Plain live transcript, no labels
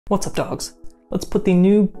What's up, dogs? Let's put the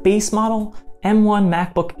new base model M1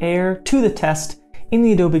 MacBook Air to the test in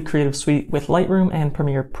the Adobe Creative Suite with Lightroom and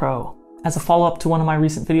Premiere Pro. As a follow-up to one of my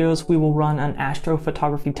recent videos, we will run an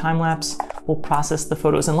astrophotography time-lapse. We'll process the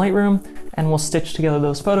photos in Lightroom, and we'll stitch together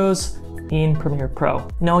those photos in Premiere Pro.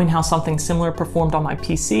 Knowing how something similar performed on my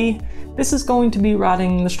PC, this is going to be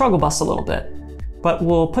riding the struggle bus a little bit. But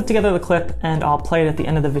we'll put together the clip and I'll play it at the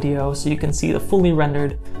end of the video so you can see the fully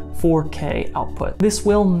rendered 4K output. This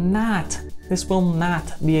will not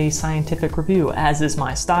be a scientific review, as is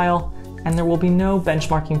my style, and there will be no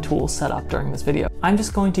benchmarking tools set up during this video. I'm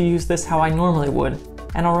just going to use this how I normally would,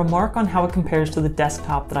 and I'll remark on how it compares to the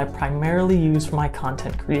desktop that I primarily use for my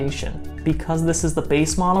content creation. Because this is the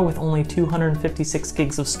base model with only 256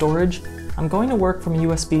 gigs of storage, I'm going to work from a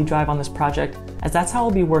USB drive on this project, as that's how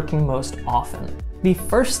I'll be working most often. The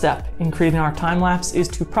first step in creating our time-lapse is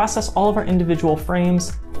to process all of our individual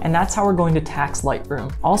frames, and that's how we're going to tax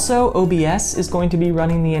Lightroom. Also, OBS is going to be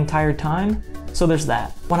running the entire time, so there's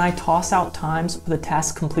that. When I toss out times for the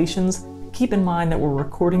task completions, keep in mind that we're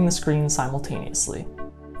recording the screen simultaneously.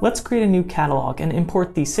 Let's create a new catalog and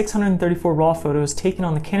import the 634 raw photos taken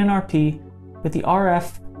on the Canon RP with the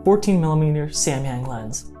RF 14mm Samyang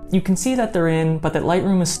lens. You can see that they're in, but that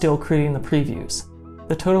Lightroom is still creating the previews.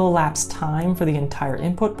 The total elapsed time for the entire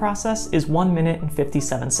input process is 1 minute and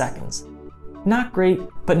 57 seconds. Not great,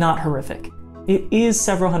 but not horrific. It is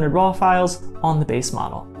several hundred raw files on the base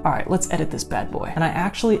model. All right, let's edit this bad boy. And I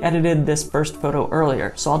actually edited this first photo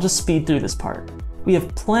earlier, so I'll just speed through this part. We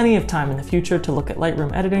have plenty of time in the future to look at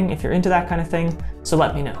Lightroom editing if you're into that kind of thing, so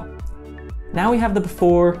let me know. Now we have the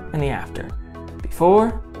before and the after.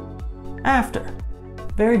 Before, after.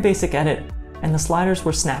 Very basic edit, and the sliders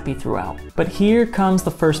were snappy throughout. But here comes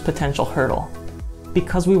the first potential hurdle.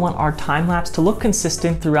 Because we want our time-lapse to look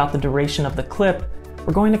consistent throughout the duration of the clip,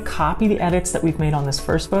 we're going to copy the edits that we've made on this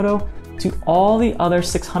first photo to all the other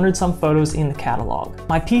 600 some photos in the catalog.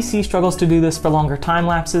 My PC struggles to do this for longer time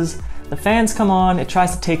lapses. The fans come on, it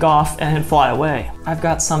tries to take off, and it fly away. I've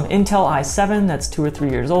got some Intel i7 that's 2 or 3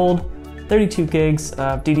 years old, 32 gigs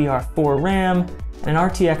of DDR4 RAM, and an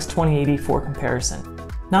RTX 2080 for comparison.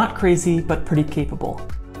 Not crazy, but pretty capable.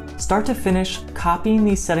 Start to finish, copying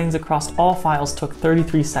these settings across all files took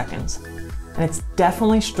 33 seconds. And it's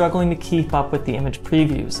definitely struggling to keep up with the image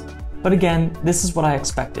previews. But again, this is what I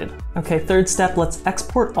expected. Okay, third step, let's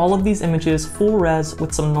export all of these images full res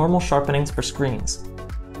with some normal sharpenings for screens.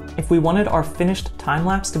 If we wanted our finished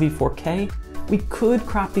time-lapse to be 4K, we could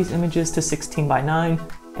crop these images to 16:9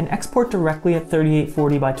 and export directly at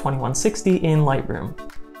 3840 by 2160 in Lightroom.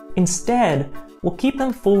 Instead, we'll keep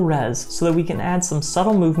them full res so that we can add some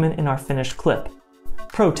subtle movement in our finished clip.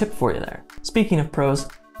 Pro tip for you there. Speaking of pros,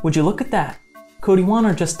 would you look at that? Cody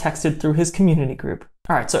Warner just texted through his community group.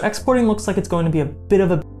 All right, so exporting looks like it's going to be a bit of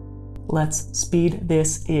a... Let's speed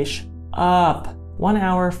this ish up. 1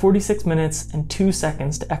 hour, 46 minutes, and 2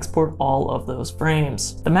 seconds to export all of those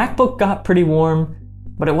frames. The MacBook got pretty warm,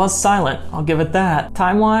 but it was silent, I'll give it that.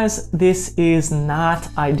 Time-wise, this is not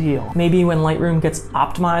ideal. Maybe when Lightroom gets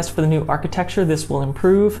optimized for the new architecture, this will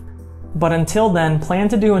improve. But until then, plan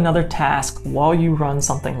to do another task while you run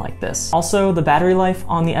something like this. Also, the battery life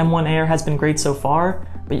on the M1 Air has been great so far,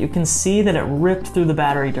 but you can see that it ripped through the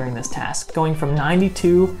battery during this task, going from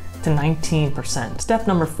 92 to 19%. Step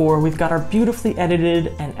number 4, we've got our beautifully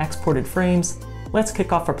edited and exported frames. Let's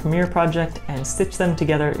kick off our Premiere project and stitch them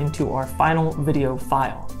together into our final video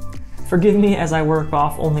file. Forgive me as I work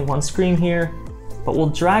off only one screen here, but we'll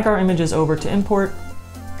drag our images over to import,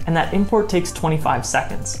 and that import takes 25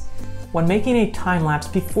 seconds. When making a time-lapse,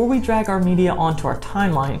 before we drag our media onto our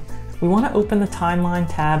timeline, we want to open the timeline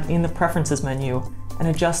tab in the preferences menu and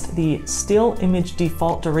adjust the still image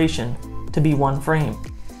default duration to be 1 frame.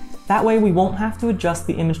 That way we won't have to adjust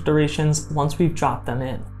the image durations once we've dropped them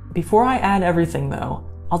in. Before I add everything though,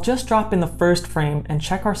 I'll just drop in the first frame and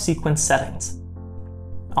check our sequence settings.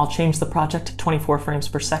 I'll change the project to 24 frames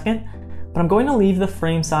per second, but I'm going to leave the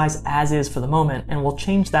frame size as is for the moment, and we'll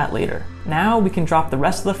change that later. Now we can drop the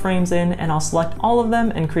rest of the frames in, and I'll select all of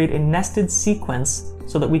them and create a nested sequence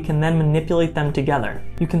so that we can then manipulate them together.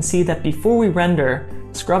 You can see that before we render,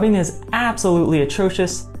 scrubbing is absolutely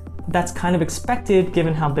atrocious. That's kind of expected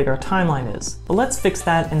given how big our timeline is. But let's fix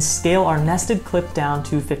that and scale our nested clip down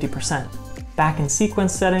to 50%. Back in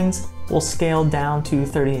sequence settings, we'll scale down to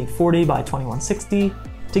 3840 by 2160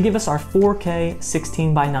 to give us our 4K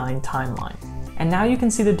 16:9 timeline. And now you can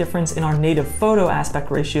see the difference in our native photo aspect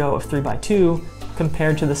ratio of 3:2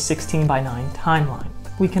 compared to the 16:9 timeline.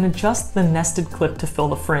 We can adjust the nested clip to fill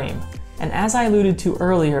the frame. And as I alluded to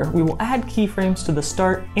earlier, we will add keyframes to the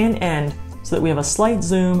start and end so that we have a slight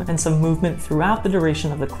zoom and some movement throughout the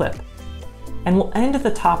duration of the clip. And we'll end at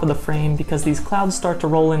the top of the frame because these clouds start to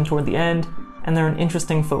roll in toward the end and they're an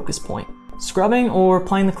interesting focus point. Scrubbing or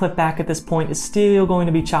playing the clip back at this point is still going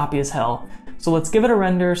to be choppy as hell, so let's give it a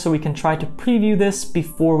render so we can try to preview this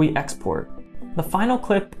before we export. The final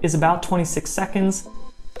clip is about 26 seconds.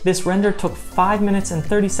 This render took 5 minutes and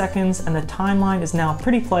 30 seconds, and the timeline is now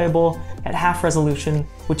pretty playable at half resolution,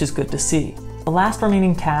 which is good to see. The last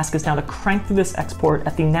remaining task is now to crank through this export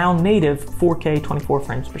at the now native 4K 24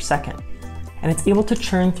 frames per second. And it's able to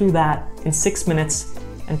churn through that in 6 minutes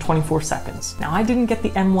and 24 seconds. Now, I didn't get the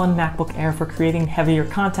M1 MacBook Air for creating heavier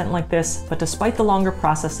content like this, but despite the longer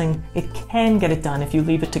processing, it can get it done if you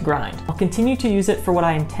leave it to grind. I'll continue to use it for what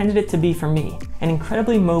I intended it to be for me, an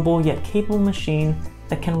incredibly mobile yet capable machine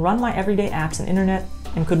that can run my everyday apps and internet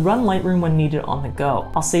and could run Lightroom when needed on the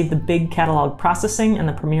go. I'll save the big catalog processing and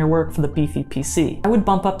the Premiere work for the beefy PC. I would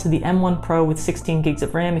bump up to the M1 Pro with 16 gigs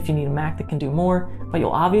of RAM if you need a Mac that can do more, but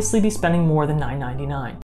you'll obviously be spending more than $999.